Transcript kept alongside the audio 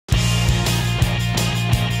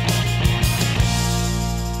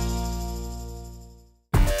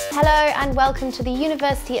and welcome to the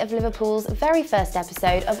University of Liverpool's very first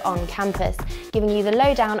episode of On Campus, giving you the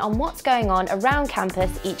lowdown on what's going on around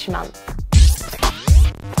campus each month.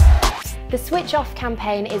 The Switch Off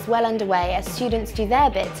campaign is well underway as students do their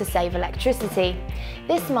bit to save electricity.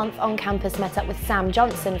 This month On Campus met up with Sam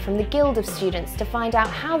Johnson from the Guild of Students to find out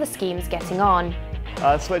how the scheme's getting on.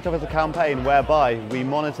 Switch Off is a campaign whereby we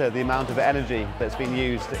monitor the amount of energy that's been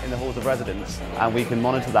used in the halls of residence, and we can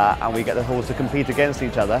monitor that and we get the halls to compete against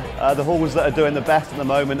each other. The halls that are doing the best at the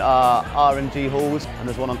moment are R&G halls, and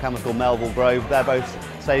there's one on campus called Melville Grove. They're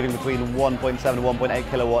both saving between 1.7 and 1.8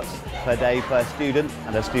 kilowatts per day per student,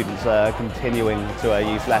 and the students are continuing to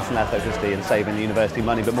use less and less electricity and saving the university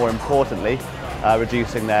money, but more importantly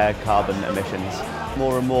reducing their carbon emissions.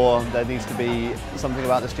 More and more there needs to be something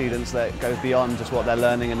about the students that goes beyond just what they're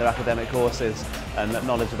learning in their academic courses, and that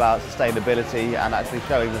knowledge about sustainability and actually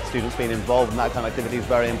showing that students being involved in that kind of activity is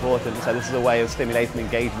very important. So this is a way of stimulating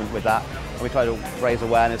engagement with that, and we try to raise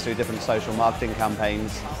awareness through different social marketing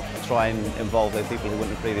campaigns to try and involve those people who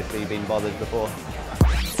wouldn't have previously been bothered before.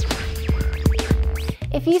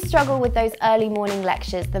 If you struggle with those early morning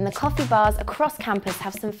lectures, then the coffee bars across campus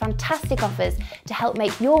have some fantastic offers to help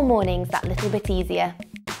make your mornings that little bit easier.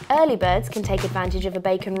 Early birds can take advantage of a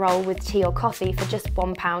bacon roll with tea or coffee for just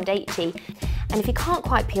 £1.80. And if you can't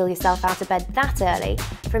quite peel yourself out of bed that early,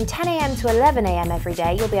 from 10 AM to 11 AM every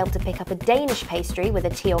day, you'll be able to pick up a Danish pastry with a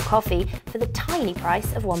tea or coffee for the tiny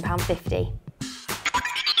price of £1.50.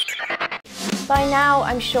 By now,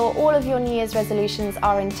 I'm sure all of your New Year's resolutions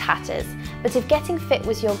are in tatters. But if getting fit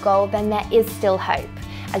was your goal, then there is still hope,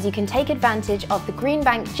 as you can take advantage of the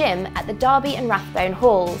Greenbank Gym at the Derby and Rathbone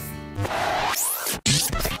Halls.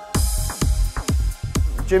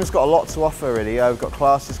 The gym's got a lot to offer really. We've got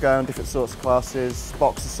classes going, different sorts of classes,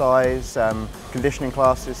 boxercise, conditioning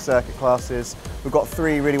classes, circuit classes. We've got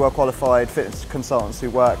 3 really well qualified fitness consultants who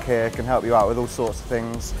work here, can help you out with all sorts of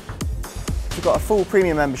things. We've got a full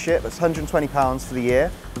premium membership that's £120 for the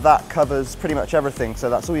year. That covers pretty much everything, so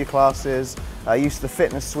that's all your classes, use of the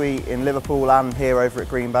fitness suite in Liverpool and here over at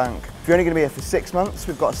Greenbank. If you're only going to be here for 6 months,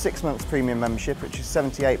 we've got a 6-month premium membership which is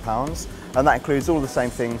 £78, and that includes all the same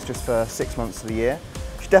things just for 6 months of the year.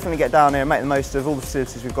 You should definitely get down here and make the most of all the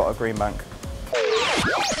facilities we've got at Greenbank.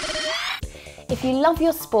 If you love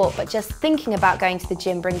your sport but just thinking about going to the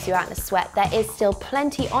gym brings you out in a sweat, there is still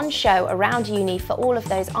plenty on show around uni for all of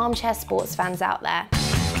those armchair sports fans out there.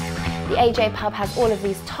 The AJ Pub has all of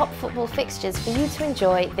these top football fixtures for you to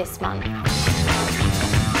enjoy this month.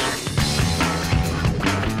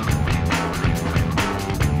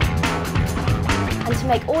 And to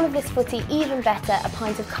make all of this footy even better, a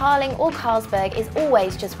pint of Carling or Carlsberg is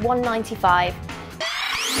always just £1.95.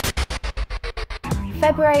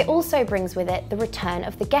 February also brings with it the return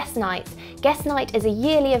of the Guest Night. Guest Night is a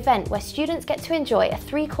yearly event where students get to enjoy a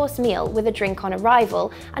 3-course meal with a drink on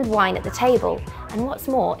arrival and wine at the table. And what's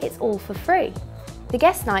more, it's all for free. The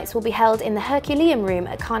Guest Nights will be held in the Herculean Room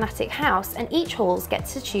at Carnatic House, and each hall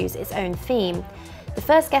gets to choose its own theme. The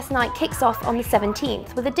first Guest Night kicks off on the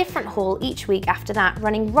 17th, with a different hall each week after that,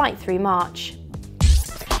 running right through March.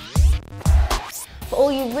 For all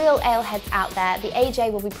you real aleheads out there, the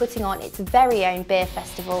AJ will be putting on its very own beer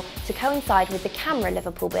festival to coincide with the Camera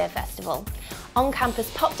Liverpool Beer Festival. On Campus,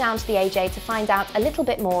 pop down to the AJ to find out a little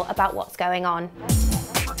bit more about what's going on.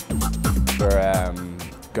 We're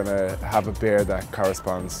going to have a beer that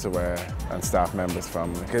corresponds to where and staff members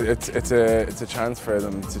from. It's a chance for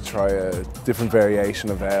them to try a different variation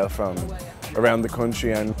of ale from around the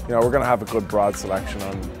country, and we're going to have a good broad selection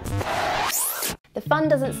on. The fun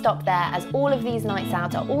doesn't stop there, as all of these nights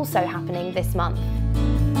out are also happening this month.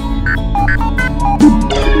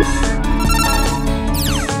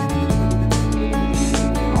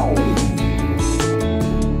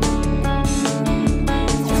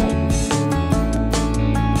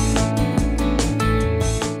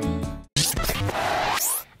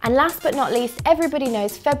 And last but not least, everybody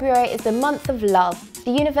knows February is the month of love.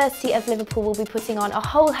 The University of Liverpool will be putting on a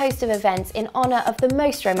whole host of events in honour of the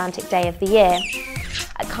most romantic day of the year.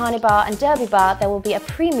 At Carnibar and Derby Bar, there will be a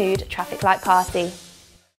pre-mood traffic light party.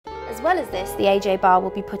 As well as this, the AJ Bar will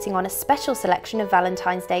be putting on a special selection of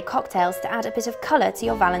Valentine's Day cocktails to add a bit of colour to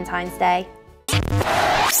your Valentine's Day.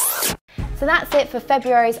 So that's it for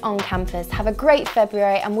February's On Campus. Have a great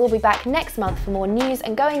February, and we'll be back next month for more news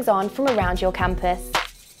and goings on from around your campus.